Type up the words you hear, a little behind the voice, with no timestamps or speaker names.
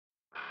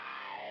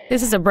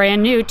This is a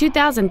brand new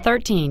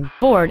 2013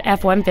 Ford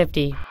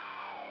F-150.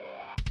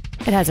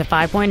 It has a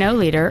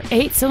 5.0-liter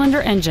 8-cylinder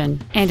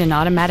engine and an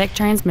automatic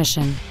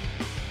transmission.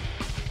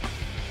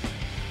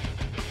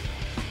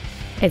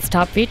 Its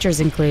top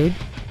features include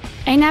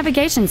a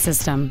navigation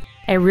system,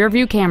 a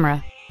rear-view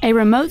camera, a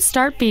remote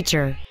start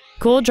feature,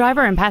 cooled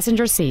driver and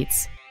passenger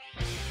seats,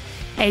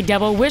 a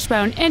double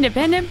wishbone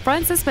independent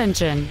front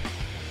suspension,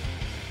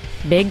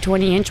 big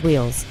 20-inch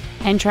wheels,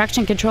 and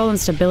traction control and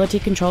stability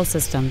control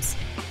systems.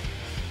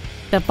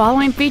 The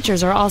following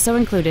features are also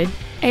included: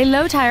 a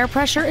low tire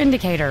pressure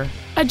indicator,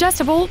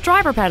 adjustable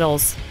driver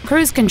pedals,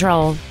 cruise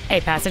control, a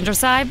passenger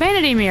side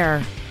vanity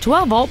mirror,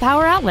 12-volt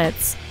power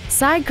outlets,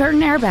 side curtain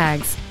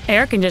airbags,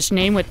 air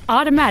conditioning with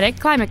automatic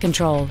climate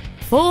control,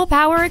 full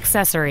power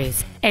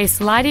accessories, a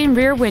sliding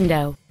rear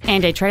window,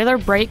 and a trailer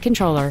brake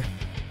controller.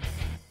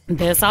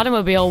 This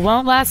automobile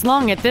won't last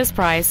long at this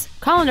price.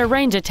 Call and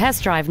arrange a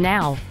test drive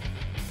now.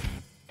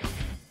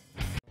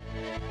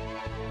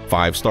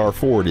 Five Star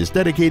Ford is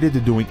dedicated to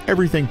doing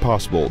everything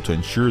possible to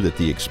ensure that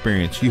the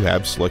experience you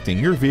have selecting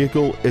your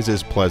vehicle is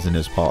as pleasant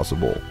as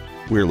possible.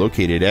 We're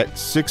located at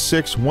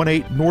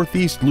 6618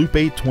 Northeast Loop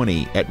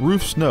 820 at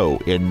Roof Snow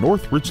in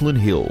North Richland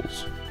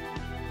Hills.